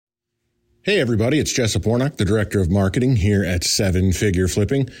Hey everybody, it's Jessup Warnock, the Director of Marketing here at Seven Figure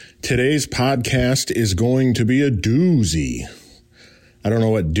Flipping. Today's podcast is going to be a doozy. I don't know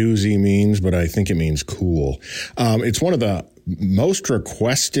what doozy means, but I think it means cool. It's one of the most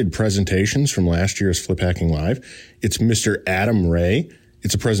requested presentations from last year's Flip Hacking Live. It's Mr. Adam Ray.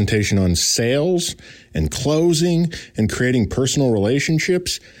 It's a presentation on sales and closing and creating personal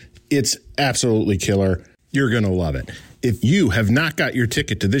relationships. It's absolutely killer. You're going to love it. If you have not got your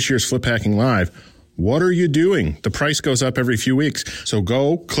ticket to this year's Flip Hacking Live, what are you doing? The price goes up every few weeks. So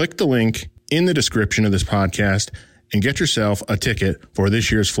go click the link in the description of this podcast and get yourself a ticket for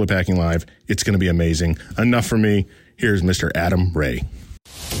this year's Flip Hacking Live. It's going to be amazing. Enough for me. Here's Mr. Adam Ray.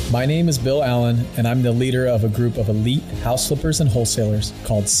 My name is Bill Allen, and I'm the leader of a group of elite house flippers and wholesalers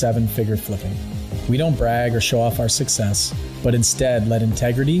called Seven Figure Flipping. We don't brag or show off our success, but instead let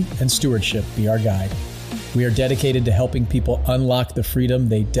integrity and stewardship be our guide. We are dedicated to helping people unlock the freedom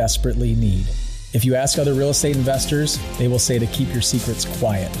they desperately need. If you ask other real estate investors, they will say to keep your secrets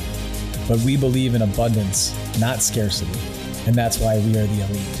quiet. But we believe in abundance, not scarcity. And that's why we are the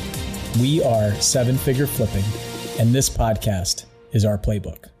elite. We are Seven Figure Flipping, and this podcast is our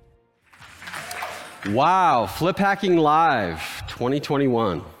playbook. Wow, Flip Hacking Live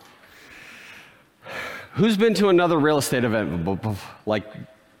 2021. Who's been to another real estate event like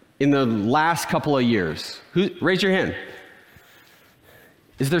in the last couple of years? Raise your hand.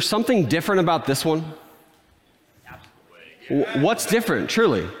 Is there something different about this one? Absolutely. What's different,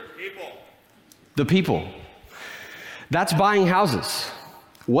 truly? People. The people. That's buying houses.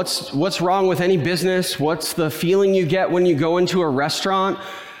 What's wrong with any business? What's the feeling you get when you go into a restaurant?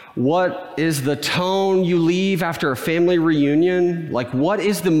 What is the tone you leave after a family reunion? Like, what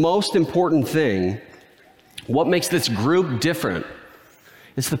is the most important thing? What makes this group different?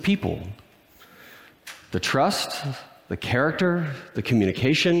 It's the people. The trust, the character, the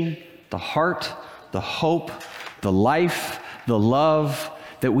communication, the heart, the hope, the life, the love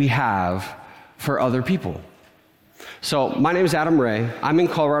that we have for other people. So my name is Adam Ray. I'm in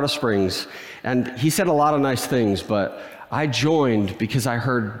Colorado Springs, and he said a lot of nice things, but I joined because I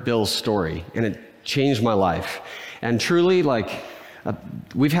heard Bill's story, and it changed my life. And truly,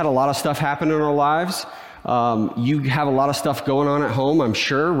 we've had a lot of stuff happen in our lives. You have a lot of stuff going on at home, I'm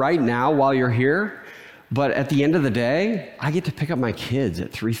sure, right now while you're here. But at the end of the day, I get to pick up my kids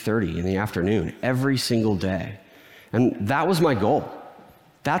at 3:30 in the afternoon every single day. And that was my goal.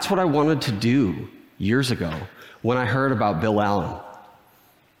 That's what I wanted to do years ago when I heard about Bill Allen.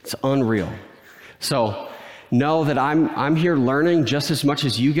 It's unreal. So know that I'm here learning just as much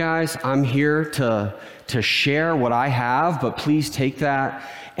as you guys. I'm here to share what I have, but please take that.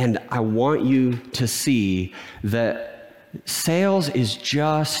 And I want you to see that sales is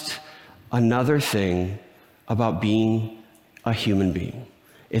just another thing about being a human being.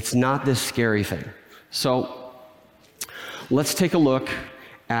 It's not this scary thing. So let's take a look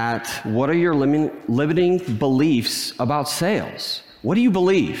at what are your limiting beliefs about sales. What do you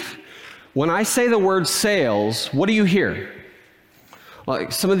believe? When I say the word sales, what do you hear?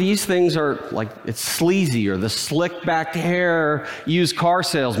 Like some of these things are like, it's sleazy, or the slick back hair used car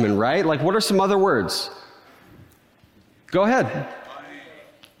salesman, right? Like, what are some other words? Go ahead.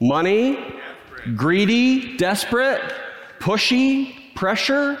 Money, greedy, desperate, pushy,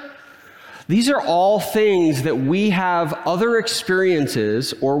 pressure. These are all things that we have other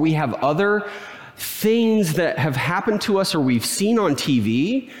experiences, or we have other things that have happened to us or we've seen on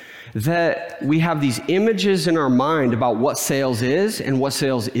TV, that we have these images in our mind about what sales is and what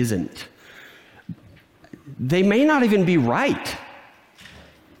sales isn't. They may not even be right.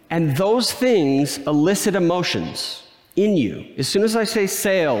 And those things elicit emotions in you. As soon as I say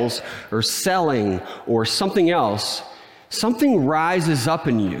sales or selling or something else, something rises up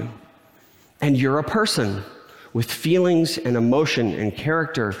in you. And you're a person with feelings and emotion and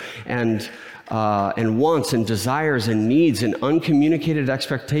character and wants and desires and needs and uncommunicated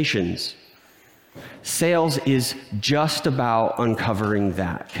expectations. Sales is just about uncovering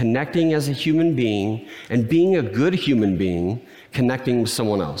that, connecting as a human being and being a good human being, connecting with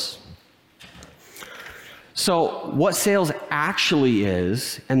someone else. So what sales actually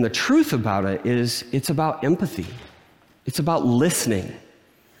is, and the truth about it is, it's about empathy. It's about listening.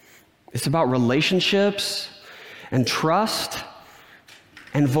 It's about relationships and trust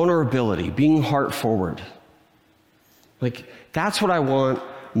and vulnerability, being heart forward. Like, that's what I want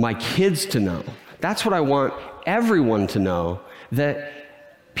my kids to know. That's what I want everyone to know, that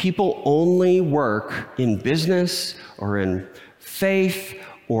people only work in business or in faith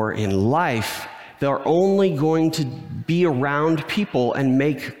or in life. They're only going to be around people and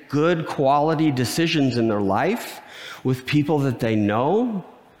make good quality decisions in their life with people that they know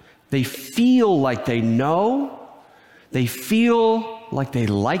They feel like they know, they feel like they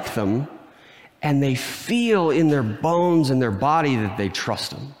like them, and they feel in their bones and their body that they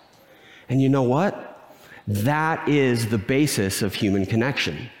trust them. And you know what? That is the basis of human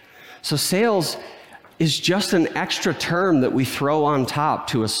connection. So sales is just an extra term that we throw on top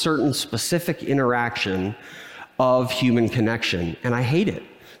to a certain specific interaction of human connection. And I hate it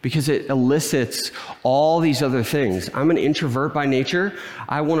because it elicits all these other things. I'm an introvert by nature.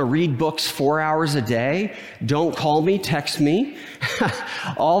 I want to read books 4 hours a day. Don't call me, text me.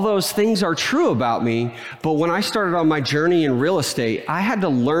 All those things are true about me. But when I started on my journey in real estate, I had to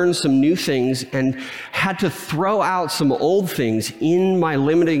learn some new things and had to throw out some old things in my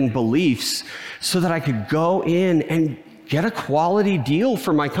limiting beliefs so that I could go in and get a quality deal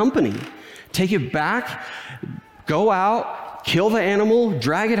for my company. Take it back, go out, kill the animal,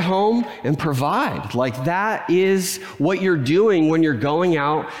 drag it home, and provide. Like that is what you're doing when you're going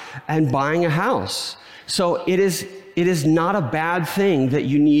out and buying a house. So it is not a bad thing that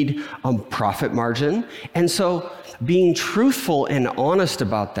you need a profit margin. And so being truthful and honest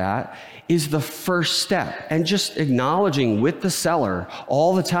about that is the first step. And just acknowledging with the seller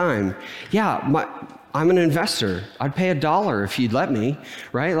all the time, I'm an investor. I'd pay $1 if you'd let me,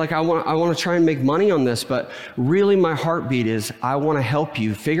 right? Like I want to try and make money on this, but really my heartbeat is I want to help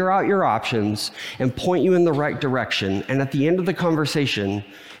you figure out your options and point you in the right direction. And at the end of the conversation,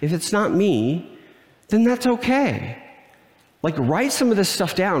 if it's not me, then that's okay. Like write some of this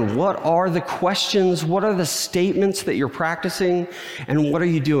stuff down. What are the questions? What are the statements that you're practicing? And what are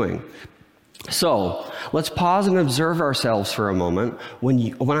you doing? So let's pause and observe ourselves for a moment.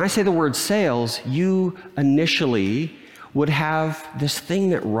 When I say the word sales, you initially would have this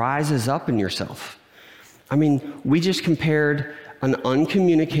thing that rises up in yourself. I mean, we just compared an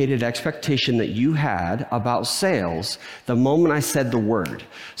uncommunicated expectation that you had about sales the moment I said the word.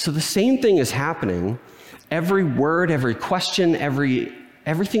 So the same thing is happening. Every word, every question,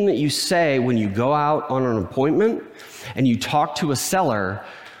 everything that you say when you go out on an appointment and you talk to a seller,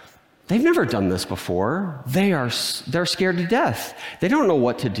 they've never done this before. They're scared to death. They don't know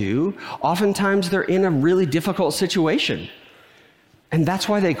what to do. Oftentimes they're in a really difficult situation. And that's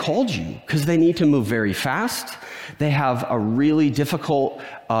why they called you, because they need to move very fast. They have a really difficult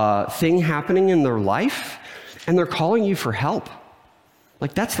thing happening in their life, and they're calling you for help.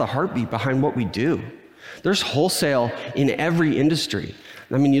 Like that's the heartbeat behind what we do. There's wholesale in every industry.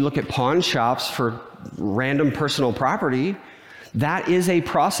 I mean, you look at pawn shops for random personal property. That is a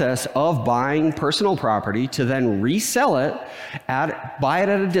process of buying personal property to then resell it, buy it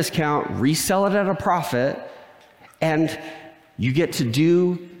at a discount, resell it at a profit, and you get to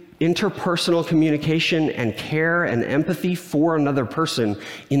do interpersonal communication and care and empathy for another person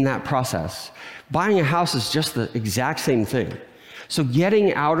in that process. Buying a house is just the exact same thing. So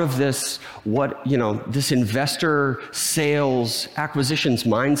getting out of this, this investor sales acquisitions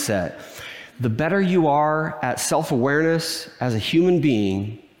mindset, the better you are at self-awareness as a human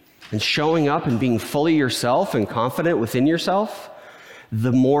being and showing up and being fully yourself and confident within yourself,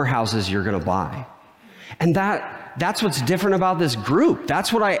 the more houses you're going to buy. And that's what's different about this group.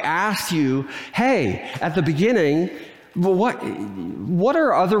 That's what I asked you, hey, at the beginning, what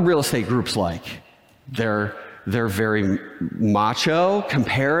are other real estate groups like? They're very macho,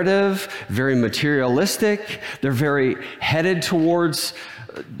 comparative, very materialistic. They're very headed towards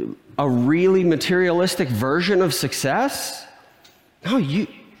a really materialistic version of success. No,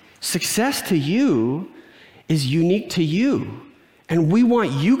 success to you is unique to you. And we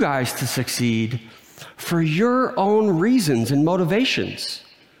want you guys to succeed for your own reasons and motivations.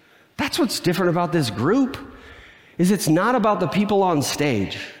 That's what's different about this group, is it's not about the people on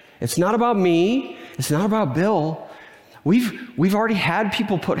stage. It's not about me. It's not about Bill. We've already had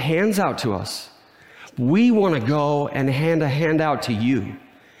people put hands out to us. We want to go and hand a hand out to you.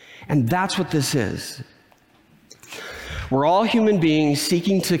 And that's what this is. We're all human beings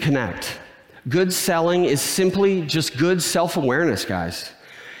seeking to connect. Good selling is simply just good self-awareness, guys.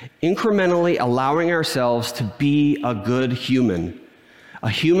 Incrementally allowing ourselves to be a good human, a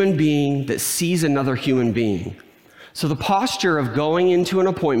human being that sees another human being. So the posture of going into an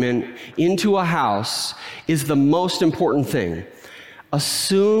appointment, into a house, is the most important thing.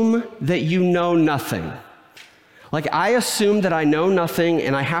 Assume that you know nothing. Like I assume that I know nothing,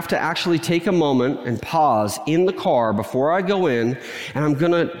 and I have to actually take a moment and pause in the car before I go in, and I'm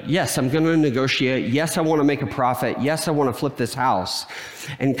gonna negotiate. Yes, I wanna make a profit. Yes, I wanna flip this house,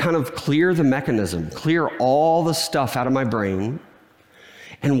 and kind of clear the mechanism, clear all the stuff out of my brain.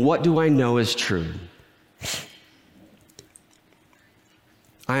 And what do I know is true?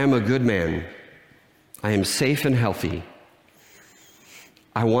 I am a good man. I am safe and healthy.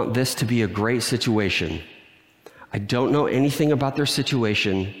 I want this to be a great situation. I don't know anything about their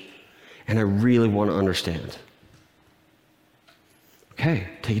situation, and I really want to understand. Okay,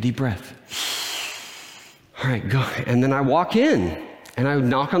 take a deep breath. All right, go. And then I walk in, and I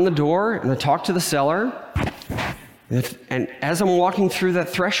knock on the door, and I talk to the seller. And as I'm walking through that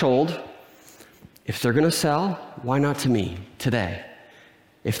threshold, if they're going to sell, why not to me today?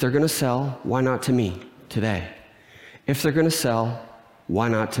 If they're going to sell, why not to me today? If they're going to sell, why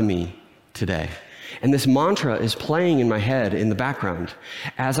not to me today? And this mantra is playing in my head in the background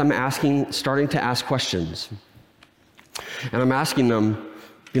as I'm starting to ask questions. And I'm asking them,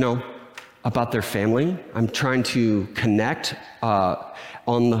 about their family. I'm trying to connect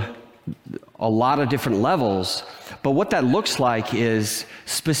on a lot of different levels. But what that looks like is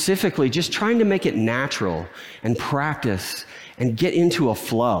specifically just trying to make it natural and practice and get into a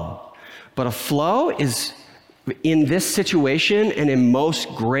flow. But a flow is, in this situation and in most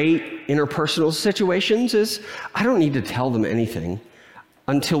great interpersonal situations, is I don't need to tell them anything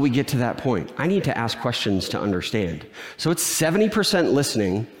until we get to that point. I need to ask questions to understand. So it's 70%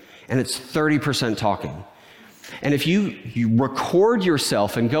 listening and it's 30% talking. And if you record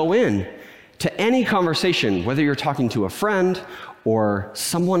yourself and go in to any conversation, whether you're talking to a friend or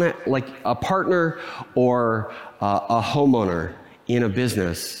someone like a partner or a homeowner in a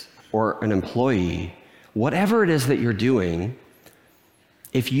business or an employee, whatever it is that you're doing,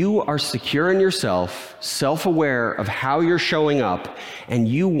 if you are secure in yourself, self-aware of how you're showing up, and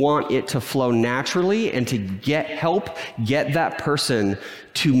you want it to flow naturally and to get that person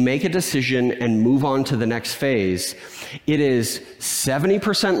to make a decision and move on to the next phase, it is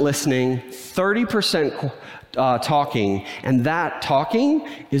 70% listening, 30% talking, and that talking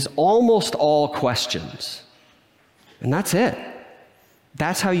is almost all questions. And that's it.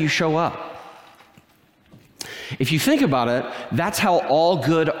 That's how you show up. If you think about it, that's how all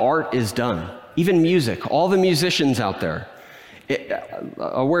good art is done. Even music, all the musicians out there.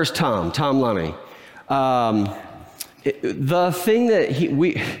 Where's Tom? Tom Lunny. The thing that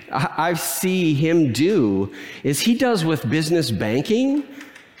I see him do is he does with business banking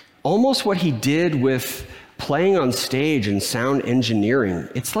almost what he did with playing on stage and sound engineering.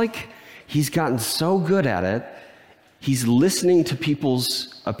 It's like he's gotten so good at it. He's listening to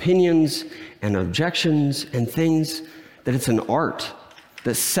people's opinions and objections and things that it's an art,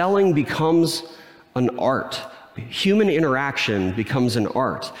 that selling becomes an art. Human interaction becomes an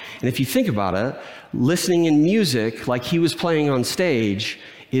art. And if you think about it, listening in music like he was playing on stage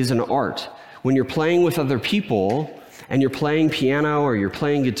is an art. When you're playing with other people and you're playing piano or you're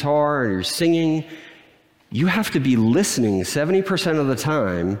playing guitar or you're singing, you have to be listening 70% of the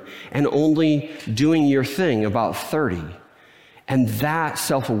time and only doing your thing about 30. And that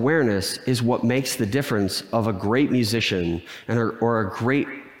self-awareness is what makes the difference of a great musician or a great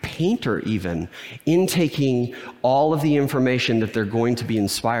painter even, in taking all of the information that they're going to be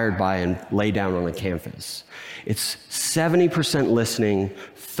inspired by and lay down on a canvas. It's 70% listening,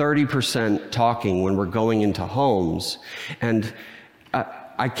 30% talking when we're going into homes. And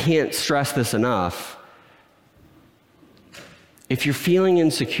I can't stress this enough. If you're feeling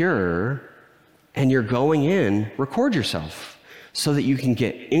insecure and you're going in, record yourself so that you can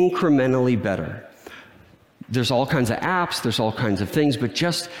get incrementally better. There's all kinds of apps, there's all kinds of things, but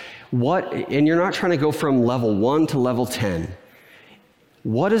and you're not trying to go from level 1 to level 10.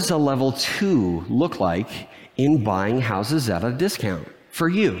 What does a level 2 look like in buying houses at a discount for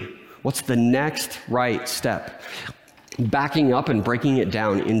you? What's the next right step? Backing up and breaking it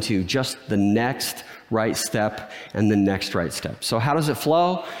down into just the next right step and the next right step. So how does it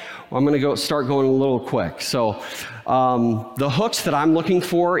flow? Well, I'm going to start going a little quick. So the hooks that I'm looking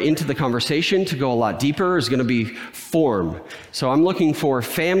for into the conversation to go a lot deeper is going to be form. So I'm looking for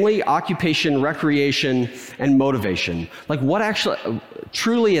family, occupation, recreation, and motivation. Like what actually,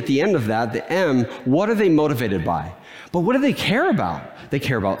 truly at the end of that, the M, what are they motivated by? But what do they care about? They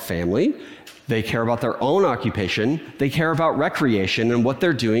care about family. They care about their own occupation. They care about recreation and what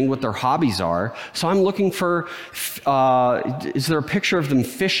they're doing, what their hobbies are. So I'm looking for, is there a picture of them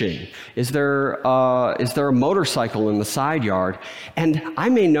fishing? Is there a motorcycle in the side yard? And I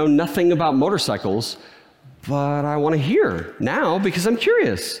may know nothing about motorcycles, but I want to hear now because I'm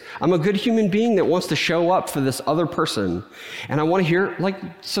curious. I'm a good human being that wants to show up for this other person. And I want to hear,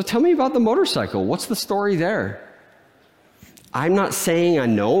 so tell me about the motorcycle. What's the story there? I'm not saying I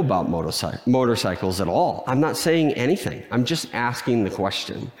know about motorcycles at all. I'm not saying anything. I'm just asking the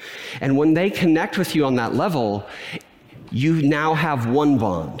question. And when they connect with you on that level, you now have one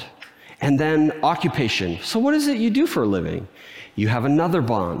bond. And then occupation. So what is it you do for a living? You have another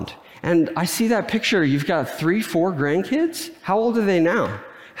bond. And I see that picture. You've got 3, 4 grandkids. How old are they now?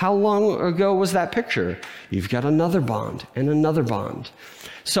 How long ago was that picture? You've got another bond and another bond.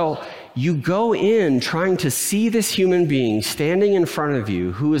 So you go in trying to see this human being standing in front of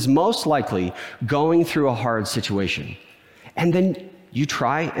you who is most likely going through a hard situation. And then you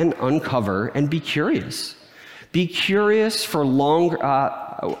try and uncover and be curious. Be curious for longer.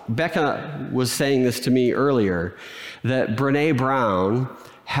 Becca was saying this to me earlier, that Brené Brown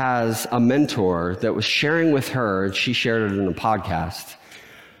has a mentor that was sharing with her, and she shared it in a podcast.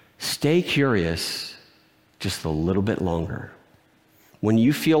 Stay curious just a little bit longer. When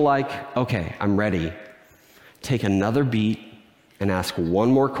you feel like, okay, I'm ready, take another beat and ask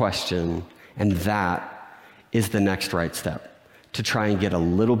one more question, and that is the next right step to try and get a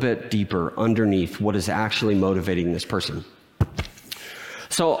little bit deeper underneath what is actually motivating this person.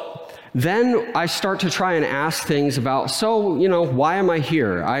 So then I start to try and ask things about, why am I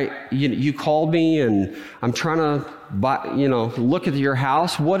here? You called me and I'm trying to look at your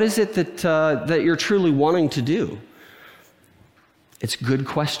house. What is it that you're truly wanting to do? It's good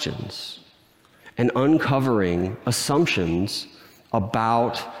questions and uncovering assumptions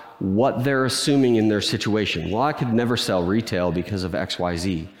about what they're assuming in their situation. Well, I could never sell retail because of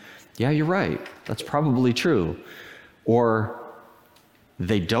XYZ. Yeah, you're right. That's probably true. Or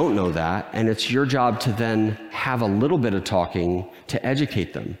they don't know that, and it's your job to then have a little bit of talking to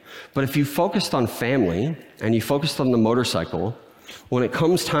educate them. But if you focused on family and you focused on the motorcycle, when it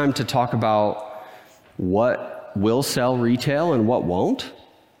comes time to talk about what will sell retail and what won't,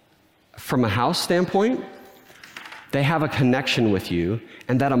 from a house standpoint, they have a connection with you,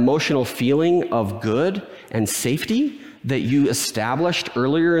 and that emotional feeling of good and safety that you established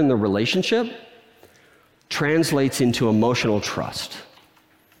earlier in the relationship translates into emotional trust.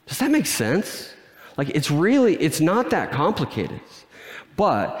 Does that make sense? It's not that complicated,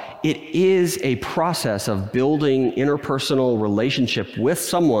 but it is a process of building interpersonal relationship with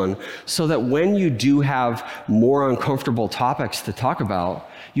someone so that when you do have more uncomfortable topics to talk about,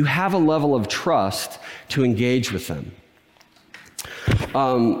 you have a level of trust to engage with them.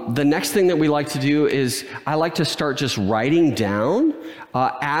 The next thing that we like to do is I like to start just writing down.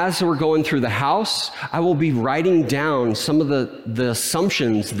 As we're going through the house, I will be writing down some of the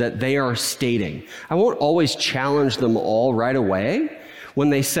assumptions that they are stating. I won't always challenge them all right away. When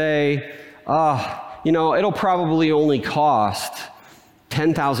they say, it'll probably only cost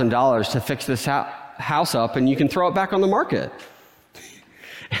 $10,000 to fix this house up and you can throw it back on the market.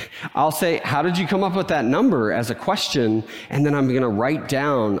 I'll say, how did you come up with that number as a question? And then I'm going to write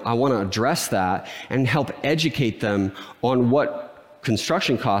down, I want to address that and help educate them on what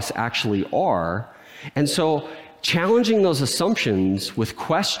construction costs actually are. And so challenging those assumptions with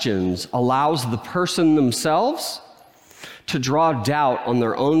questions allows the person themselves to draw doubt on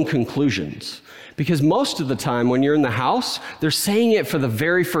their own conclusions. Because most of the time when you're in the house, they're saying it for the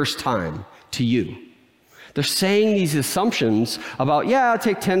very first time to you. They're saying these assumptions about, it'll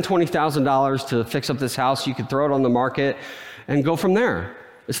take $10,000, $20,000 to fix up this house. You could throw it on the market and go from there.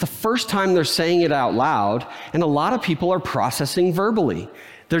 It's the first time they're saying it out loud, and a lot of people are processing verbally.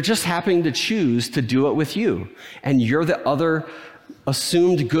 They're just happening to choose to do it with you, and you're the other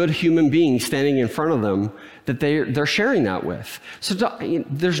assumed good human being standing in front of them that they're sharing that with. So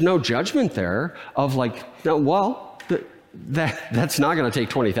there's no judgment there of that's not going to take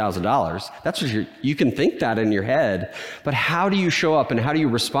 $20,000. That's what you can think that in your head, but how do you show up and how do you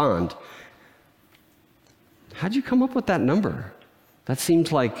respond? How'd you come up with that number? That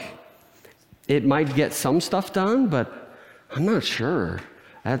seems like it might get some stuff done, but I'm not sure.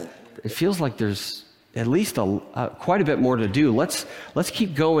 It feels like there's at least quite a bit more to do. Let's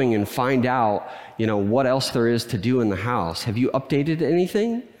keep going and find out, what else there is to do in the house. Have you updated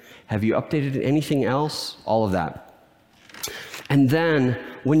anything? Have you updated anything else? All of that. And then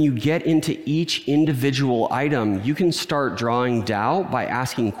when you get into each individual item, you can start drawing doubt by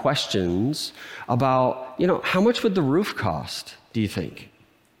asking questions about, how much would the roof cost, do you think?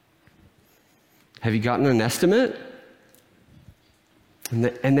 Have you gotten an estimate?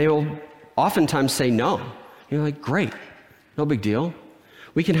 And they will oftentimes say no. You're like, great, no big deal.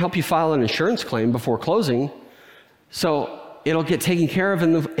 We can help you file an insurance claim before closing, so it'll get taken care of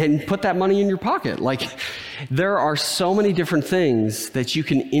and put that money in your pocket. There are so many different things that you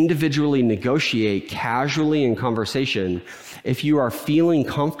can individually negotiate casually in conversation if you are feeling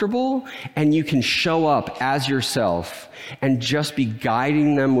comfortable and you can show up as yourself and just be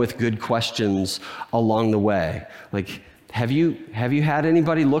guiding them with good questions along the way. Have you had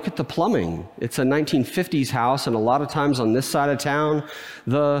anybody look at the plumbing? It's a 1950s house, and a lot of times on this side of town,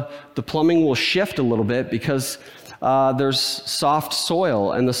 the plumbing will shift a little bit because there's soft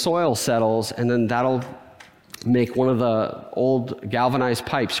soil, and the soil settles, and then that'll make one of the old galvanized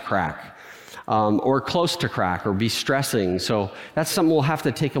pipes crack, or close to crack, or be stressing. So that's something we'll have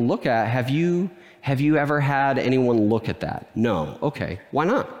to take a look at. Have you ever had anyone look at that? No. Okay. Why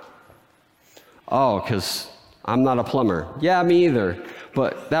not? Oh, because I'm not a plumber. Yeah, me either.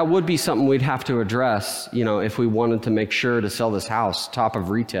 But that would be something we'd have to address, if we wanted to make sure to sell this house top of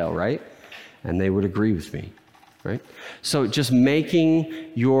retail, right? And they would agree with me, right? So just making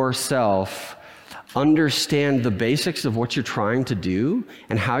yourself understand the basics of what you're trying to do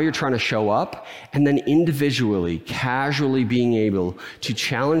and how you're trying to show up, and then individually, casually being able to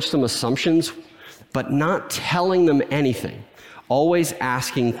challenge some assumptions, but not telling them anything, always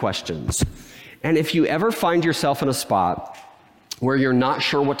asking questions. And if you ever find yourself in a spot where you're not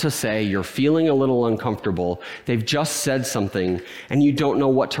sure what to say, you're feeling a little uncomfortable, they've just said something, and you don't know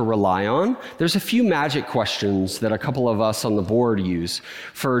what to rely on, there's a few magic questions that a couple of us on the board use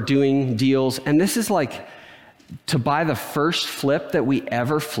for doing deals. And this is like to buy the first flip that we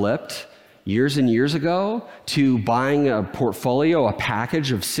ever flipped years and years ago, to buying a portfolio, a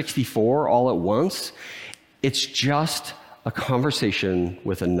package of 64 all at once. It's just a conversation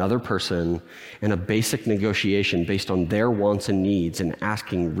with another person and a basic negotiation based on their wants and needs, and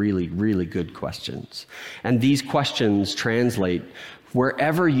asking really, really good questions. And these questions translate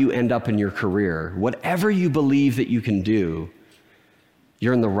wherever you end up in your career. Whatever you believe that you can do,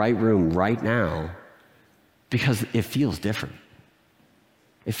 you're in the right room right now, because it feels different.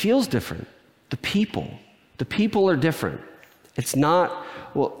 It feels different. The people are different. It's not,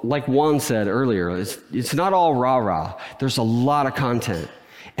 well, like Juan said earlier, it's not all rah-rah. There's a lot of content.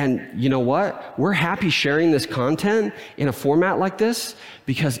 And you know what? We're happy sharing this content in a format like this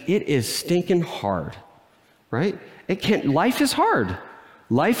because it is stinking hard, right? Life is hard.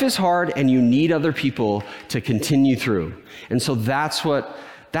 Life is hard, and you need other people to continue through. And so that's what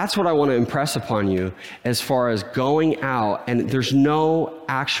I want to impress upon you as far as going out. And there's no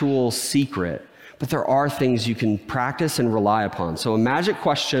actual secret, but there are things you can practice and rely upon. So a magic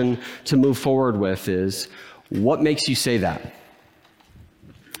question to move forward with is, what makes you say that?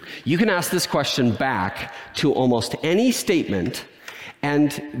 You can ask this question back to almost any statement.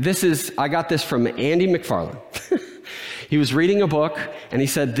 And I got this from Andy McFarlane. He was reading a book, and he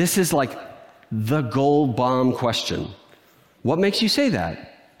said, this is like the gold bomb question. What makes you say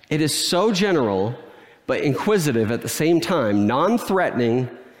that? It is so general, but inquisitive at the same time, non-threatening,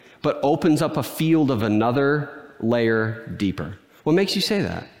 but opens up a field of another layer deeper. What makes you say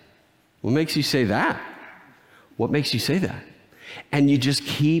that? What makes you say that? What makes you say that? And you just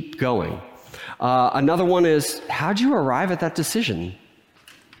keep going. Another one is, how'd you arrive at that decision?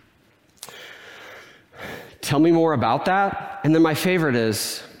 Tell me more about that. And then my favorite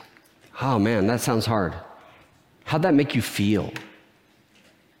is, oh man, that sounds hard. How'd that make you feel?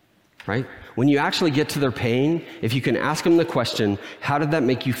 Right? When you actually get to their pain, if you can ask them the question, how did that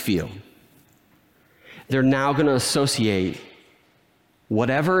make you feel? They're now going to associate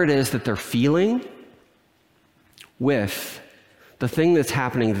whatever it is that they're feeling with the thing that's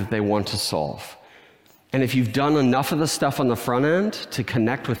happening that they want to solve. And if you've done enough of the stuff on the front end to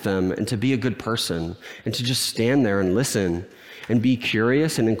connect with them and to be a good person and to just stand there and listen and be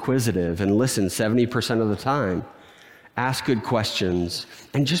curious and inquisitive and listen 70% of the time, ask good questions,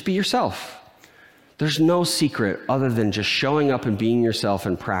 and just be yourself. There's no secret other than just showing up and being yourself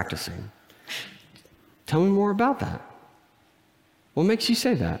and practicing. Tell me more about that. What makes you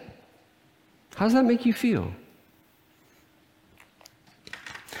say that? How does that make you feel?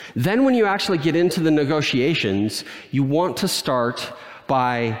 Then when you actually get into the negotiations, you want to start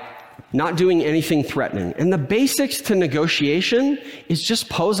by not doing anything threatening. And the basics to negotiation is just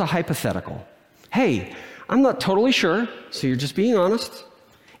pose a hypothetical. Hey, I'm not totally sure, so you're just being honest.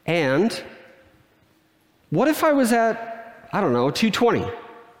 And what if I was at, 220?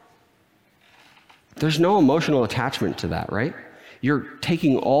 There's no emotional attachment to that, right? You're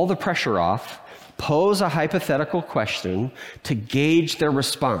taking all the pressure off. Pose a hypothetical question to gauge their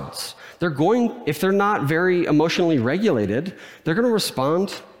response. If they're not very emotionally regulated, they're going to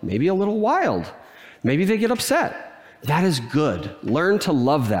respond maybe a little wild. Maybe they get upset. That is good. Learn to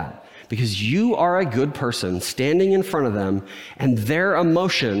love that, because you are a good person standing in front of them, and their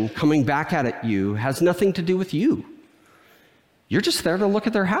emotion coming back at you has nothing to do with you. You're just there to look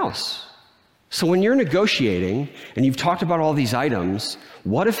at their house. So when you're negotiating and you've talked about all these items,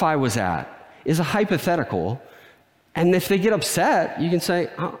 what if I was at is a hypothetical. And if they get upset, you can say,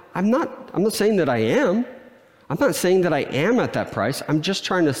 I'm not saying that I am. I'm not saying that I am at that price. I'm just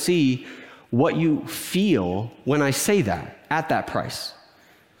trying to see what you feel when I say that, at that price.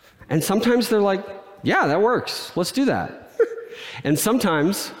 And sometimes they're like, yeah, that works. Let's do that. And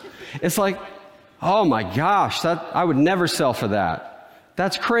sometimes it's like, oh my gosh, I would never sell for that.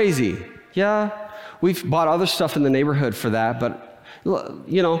 That's crazy. Yeah, we've bought other stuff in the neighborhood for that, but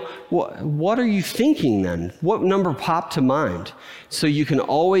what are you thinking then? What number popped to mind? So you can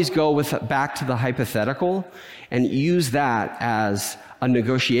always go back to the hypothetical and use that as a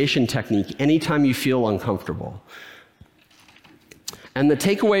negotiation technique anytime you feel uncomfortable. And the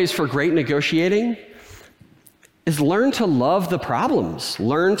takeaways for great negotiating is learn to love the problems,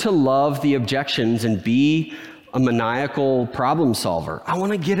 learn to love the objections, and be a maniacal problem solver. I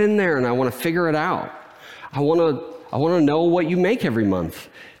want to get in there and I want to figure it out. I want to know what you make every month.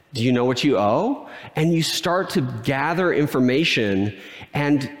 Do you know what you owe? And you start to gather information,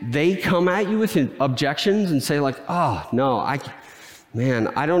 and they come at you with objections and say like, oh, no, I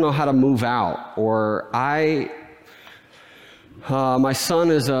don't know how to move out, or my son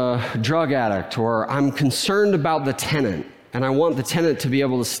is a drug addict, or I'm concerned about the tenant, and I want the tenant to be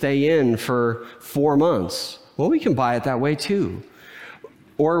able to stay in for 4 months. Well, we can buy it that way too.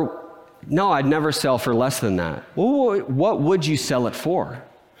 Or, no, I'd never sell for less than that. Well, what would you sell it for?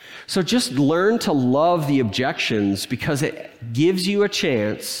 So just learn to love the objections, because it gives you a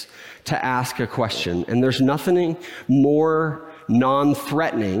chance to ask a question. And there's nothing more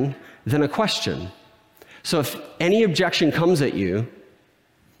non-threatening than a question. So if any objection comes at you,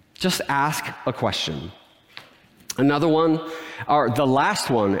 just ask a question. Another one, or the last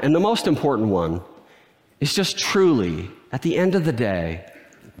one, and the most important one, is just truly, at the end of the day,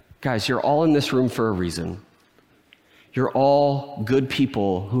 guys, you're all in this room for a reason. You're all good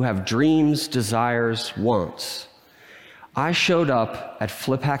people who have dreams, desires, wants. I showed up at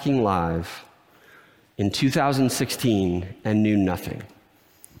Flip Hacking Live in 2016 and knew nothing.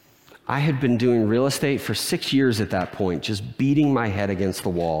 I had been doing real estate for 6 years at that point, just beating my head against the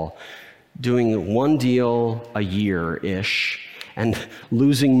wall, doing one deal a year-ish, and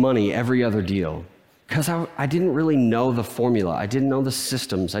losing money every other deal. Because I didn't really know the formula. I didn't know the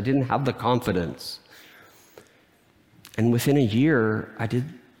systems. I didn't have the confidence. And within a year, I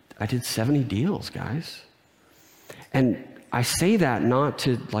did 70 deals, guys. And I say that not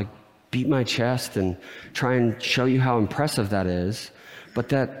to like beat my chest and try and show you how impressive that is, but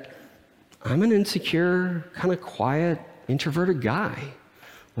that I'm an insecure, kind of quiet, introverted guy.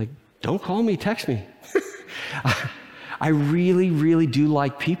 Like, don't call me, text me. I really, really do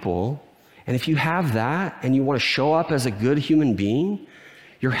like people. And if you have that and you want to show up as a good human being,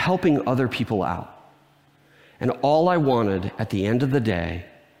 you're helping other people out. And all I wanted at the end of the day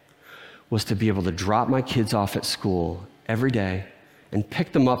was to be able to drop my kids off at school every day and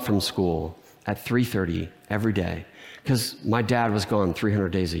pick them up from school at 3:30 every day, because my dad was gone 300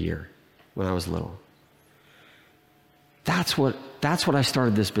 days a year when I was little. That's what I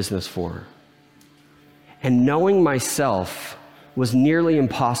started this business for. And knowing myself was nearly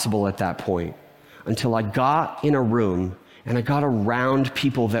impossible at that point, until I got in a room and I got around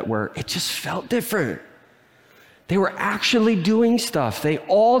people it just felt different. They were actually doing stuff. They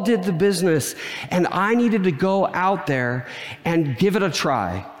all did the business, and I needed to go out there and give it a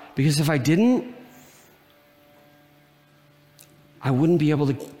try, because if I didn't, I wouldn't be able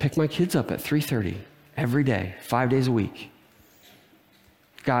to pick my kids up at 3:30 every day, 5 days a week.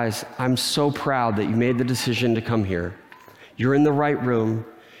 Guys, I'm so proud that you made the decision to come here. You're in the right room.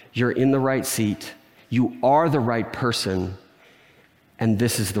 You're in the right seat. You are the right person. And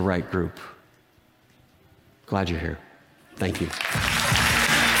this is the right group. Glad you're here. Thank you.